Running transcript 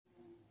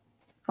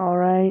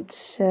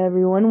Alright,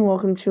 everyone,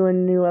 welcome to a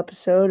new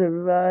episode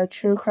of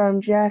True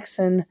Crime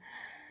Jackson.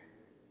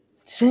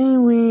 Today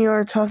we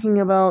are talking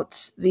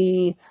about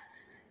the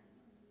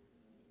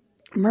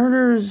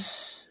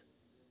murders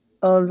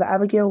of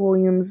Abigail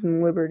Williams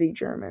and Liberty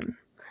German.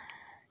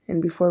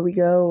 And before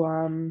we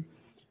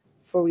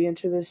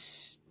enter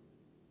this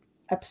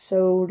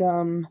episode,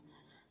 I'm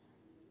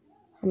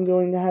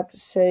going to have to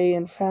say,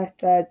 in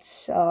fact, that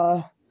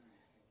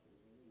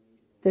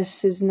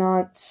this is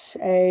not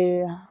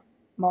a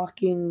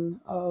mocking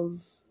of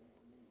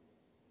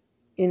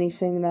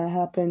anything that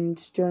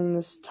happened during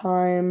this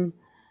time.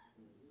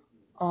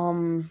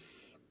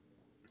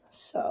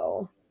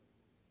 So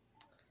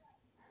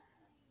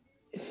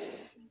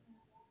if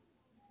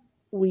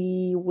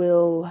we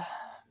will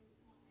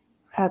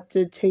have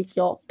to take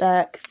y'all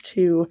back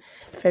to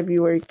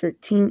February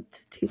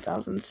 13th,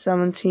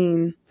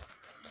 2017.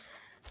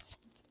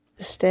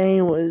 This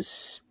day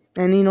was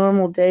any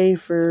normal day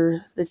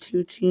for the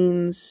two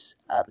teens,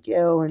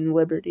 Abigail and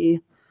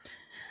Liberty.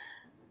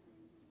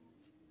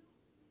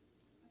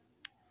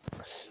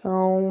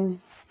 So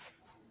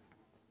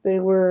they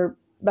were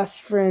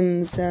best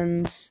friends,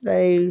 and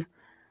they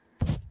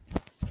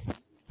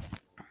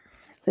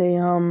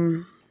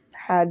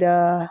had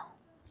at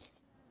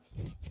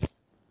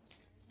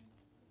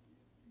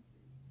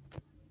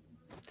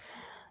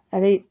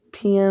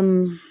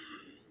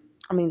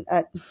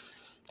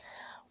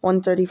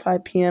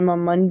 1:35 p.m.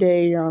 on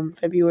Monday,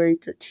 February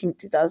 13th,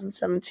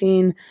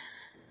 2017,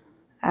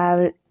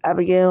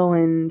 Abigail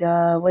and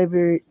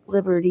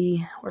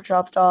Liberty were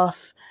dropped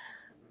off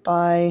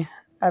by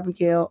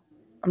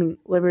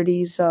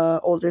Liberty's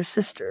older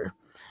sister,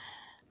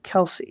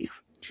 Kelsey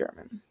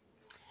German,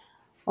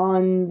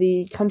 on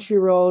the country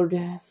road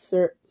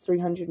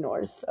 300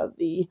 north of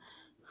the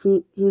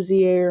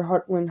Hoosier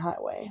Heartland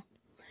Highway.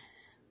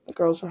 The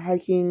girls were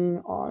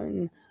hiking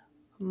on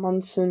Munna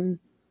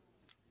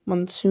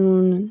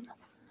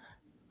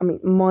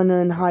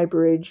and High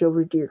Bridge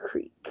over Deer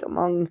Creek,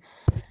 among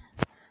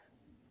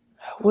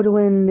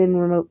Woodwind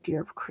and remote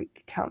Deer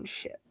Creek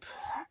Township.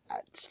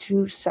 At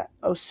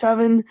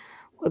 2:07,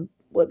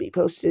 Libby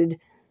posted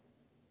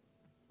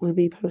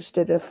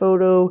a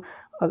photo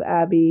of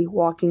Abby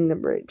walking the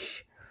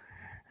bridge.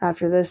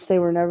 After this, they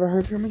were never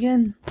heard from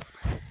again.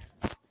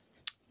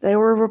 They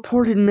were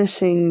reported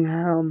missing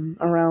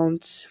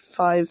around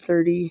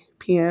 5:30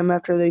 p.m.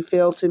 after they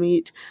failed to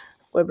meet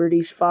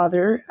Liberty's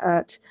father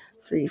at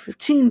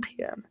 3:15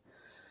 p.m.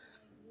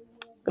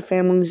 The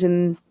families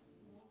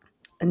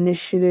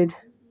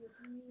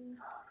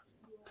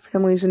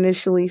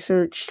initially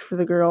searched for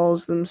the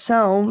girls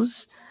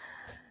themselves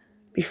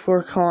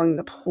before calling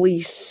the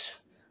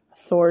police.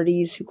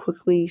 Authorities, who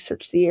quickly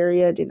searched the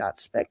area, did not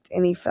suspect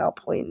any foul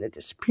play in the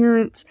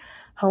disappearance.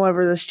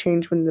 However, this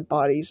changed when the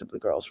bodies of the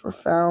girls were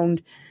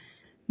found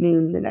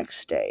noon the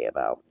next day,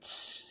 about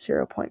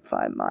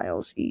 0.5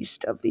 miles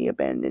east of the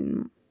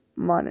abandoned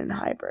Munna and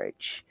High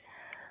Bridge.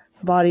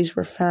 The bodies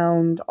were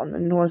found on the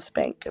north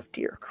bank of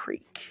Deer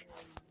Creek.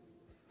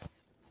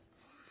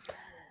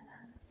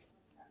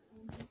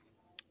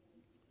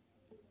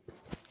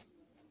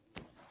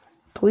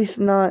 Police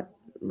have not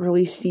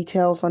released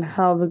details on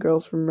how the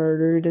girls were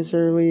murdered. As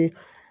early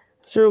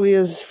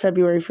as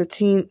February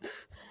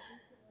 15th,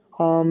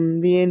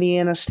 the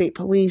Indiana State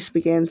Police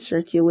began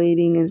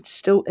circulating a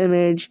still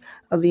image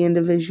of the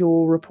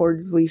individual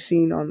reportedly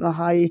seen on the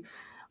High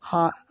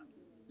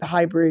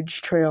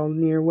Bridge trail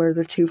near where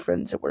the two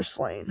friends were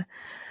slain.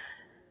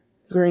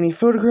 The grainy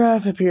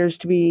photograph appears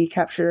to be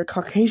captured a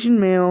Caucasian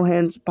male,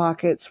 hands in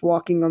pockets,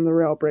 walking on the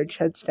rail bridge,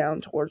 heads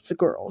down towards the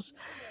girls.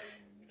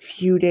 A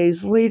few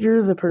days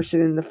later, the person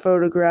in the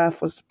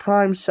photograph was the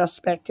prime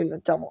suspect in the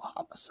double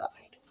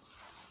homicide.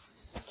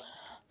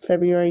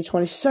 February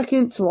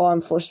 22nd, law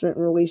enforcement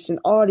released an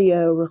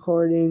audio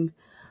recording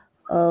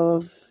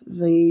of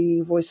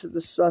the voice of the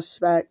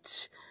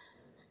suspect,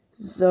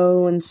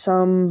 though in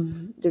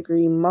some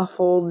degree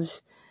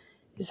muffled.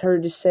 Is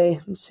heard to say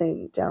him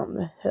saying down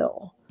the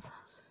hill.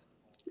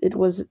 It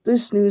was at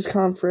this news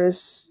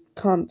conference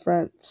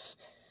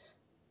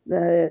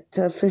that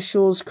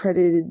officials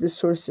credited the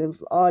source of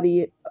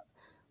the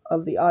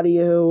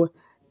audio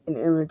and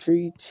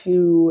imagery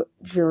to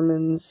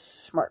German's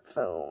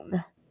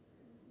smartphone,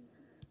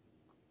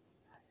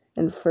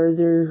 and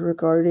further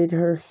regarded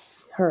her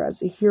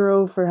as a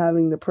hero for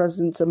having the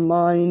presence of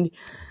mind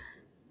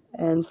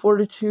and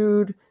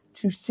fortitude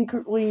to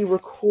secretly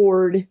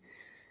record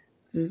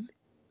the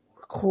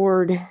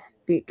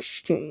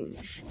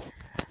exchange.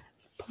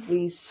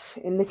 Police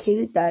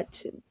indicated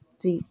that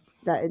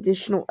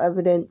additional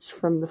evidence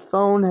from the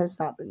phone has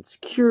not been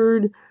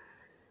secured,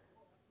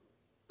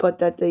 but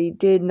that they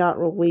did not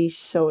release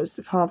so as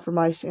to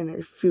compromise in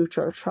a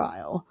future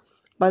trial.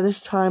 By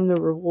this time, the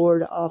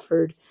reward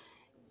offered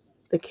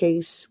the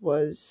case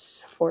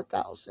was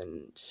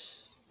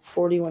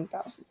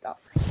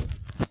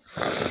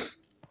 $41,000.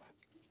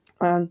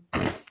 On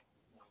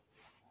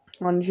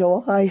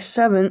July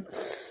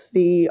 7th,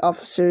 the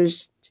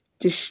officers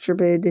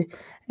distributed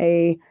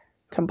a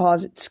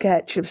composite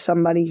sketch of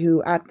somebody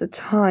who, at the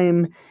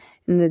time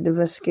in the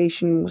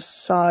investigation, was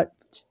sought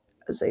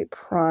as a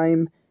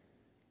prime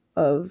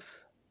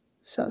of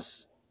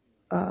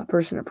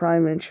person of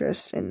prime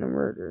interest in the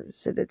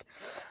murders.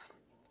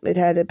 It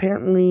had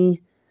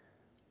apparently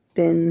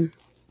been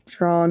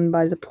drawn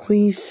by the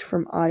police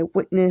from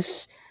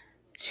eyewitness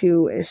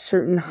to a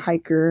certain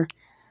hiker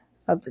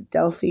of the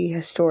Delphi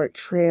historic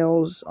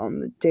trails on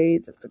the day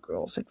that the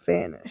girls had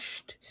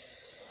vanished.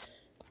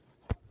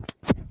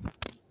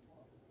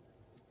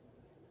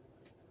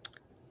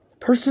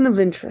 Person of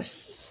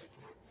interest.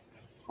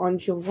 On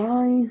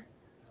July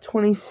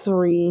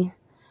 23,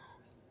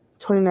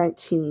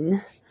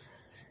 2019,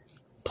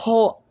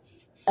 Paul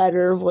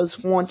Eder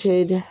was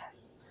wanted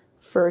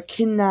for a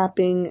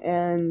kidnapping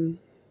and,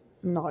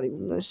 I'm not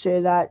even going to say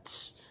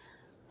that's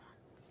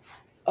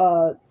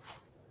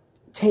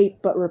tape,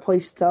 but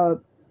replace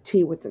the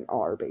T with an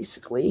R,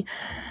 basically,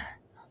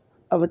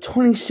 of a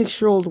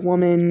 26-year-old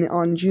woman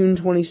on June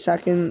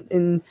 22nd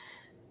in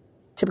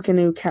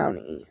Tippecanoe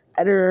County.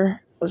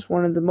 Eder was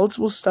one of the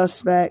multiple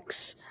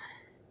suspects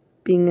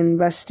being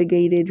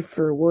investigated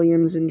for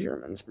Williams and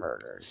German's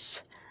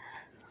murders.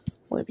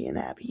 Libby and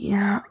Abby.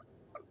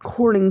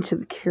 According to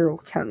the Carroll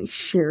County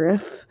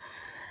Sheriff,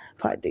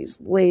 5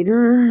 days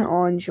later,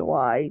 on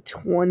July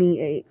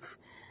 28th,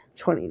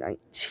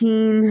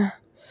 2019,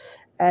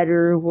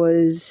 Eder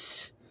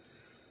was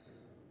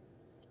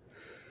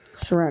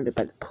surrounded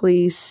by the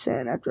police,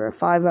 and after a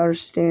 5-hour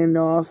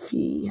standoff,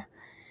 he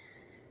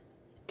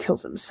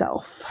killed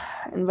himself.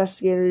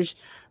 Investigators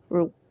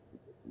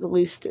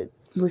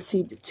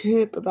received a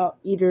tip about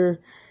Eder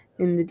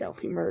in the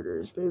Delphi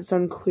murders, but it was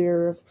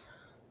unclear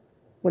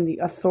when the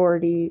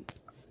authorities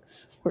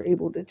were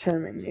able to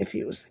determine if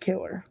he was the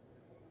killer.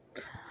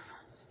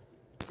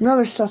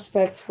 Another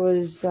suspect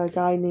was a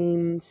guy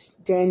named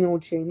Daniel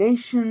J.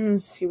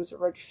 Nations. He was a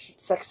registered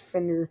sex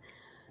offender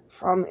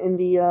from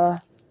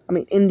Indiana,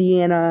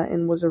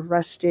 and was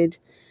arrested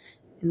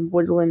in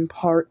Woodland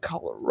Park,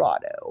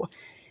 Colorado,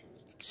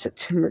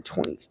 September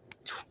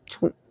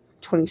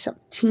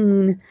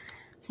 2017.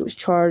 He was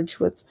charged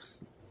with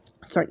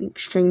threatening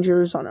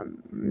strangers on a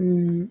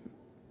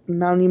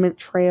monument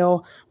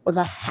trail with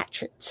a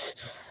hatchet.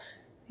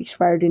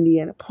 Expired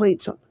Indiana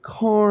plates on the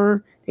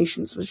car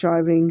Nations was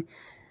driving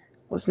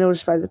was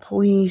noticed by the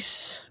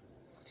police.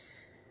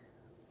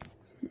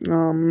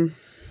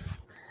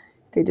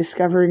 They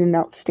discovered an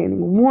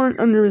outstanding warrant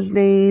under his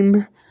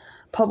name.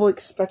 Public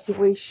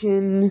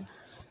speculation.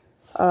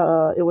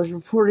 It was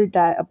reported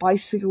that a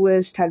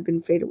bicyclist had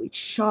been fatally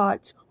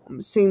shot on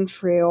the same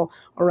trail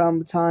around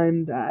the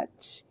time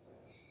that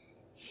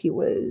he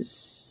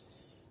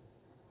was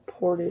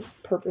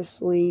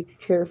purposely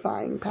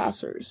terrifying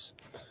passers.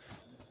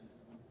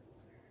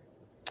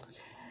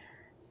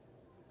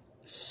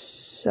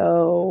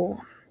 So,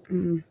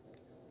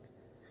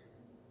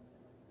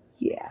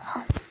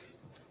 yeah.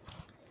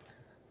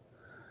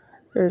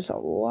 There's a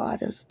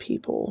lot of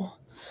people.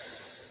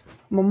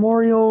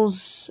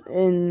 Memorials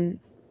to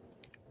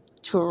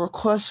a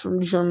request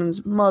from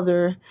German's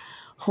mother,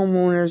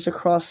 homeowners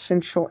across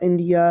central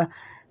India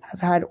have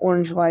had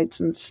orange lights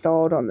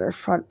installed on their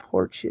front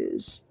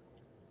porches.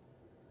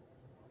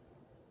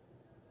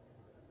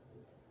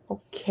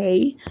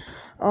 Okay.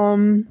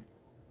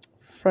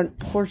 Front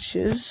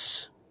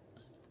porches,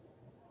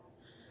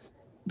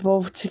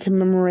 both to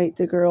commemorate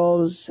the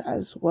girls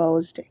as well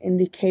as to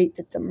indicate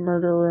that the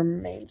murder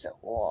remains at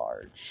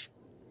large.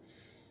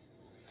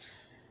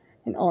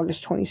 In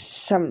August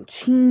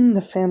 2017,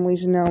 the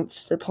families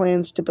announced their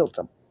plans to build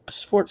a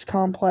sports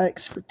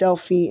complex for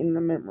Delphi in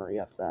the memory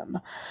of them.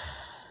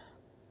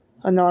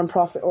 A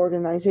nonprofit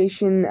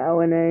organization,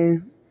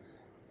 LNA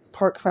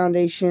Park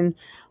Foundation,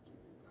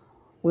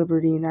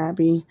 Liberty and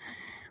Abby,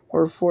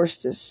 were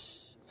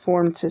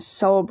formed to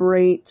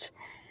celebrate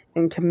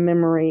and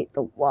commemorate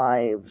the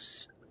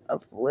lives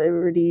of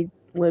Libby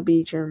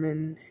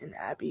German, and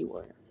Abby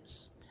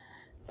Williams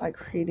by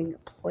creating a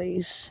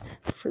place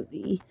for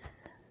the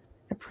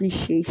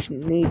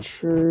appreciation,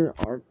 nature,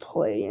 art,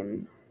 play,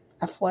 and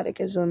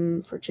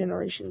athleticism for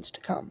generations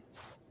to come.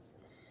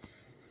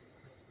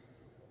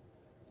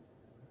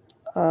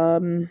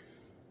 Let's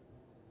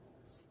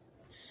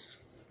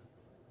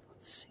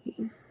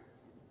see.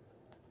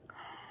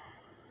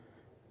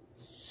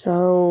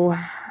 So,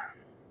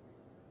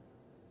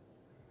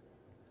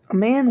 a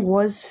man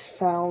was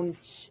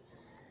found,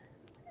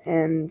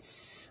 and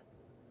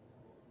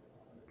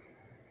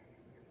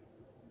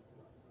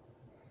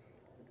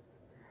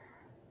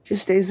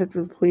just days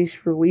after the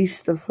police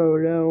released the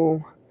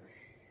photo,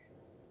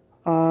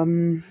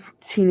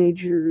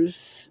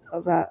 teenagers,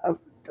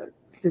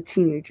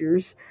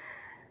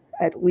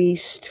 at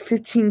least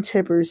 15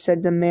 tippers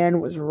said the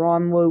man was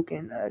Ron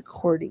Logan,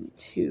 according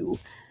to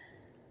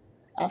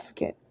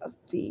affidavit of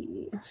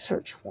the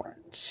search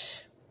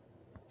warrant.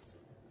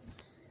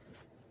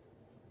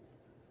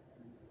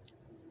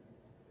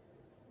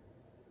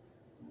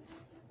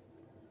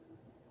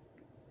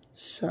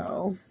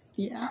 So,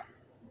 yeah.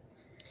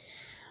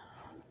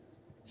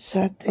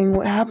 Sad thing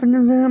what happened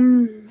to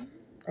them,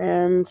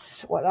 And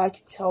what I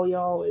can tell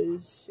y'all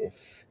is,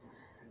 if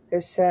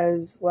this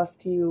has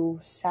left you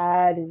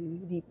sad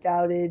and deep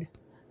doubted,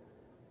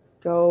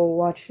 go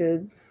watch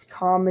a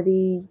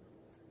comedy,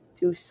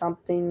 do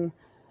something.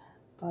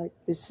 But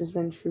this has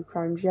been True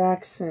Crime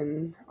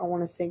Jackson. I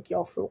want to thank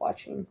y'all for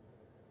watching.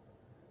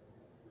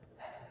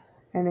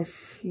 And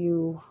if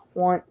you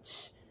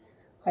want,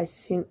 I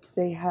think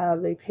they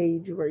have a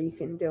page where you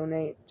can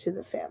donate to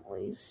the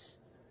families.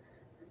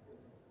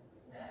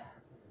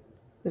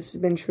 This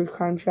has been True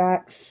Crime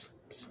Jacks,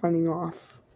 signing off.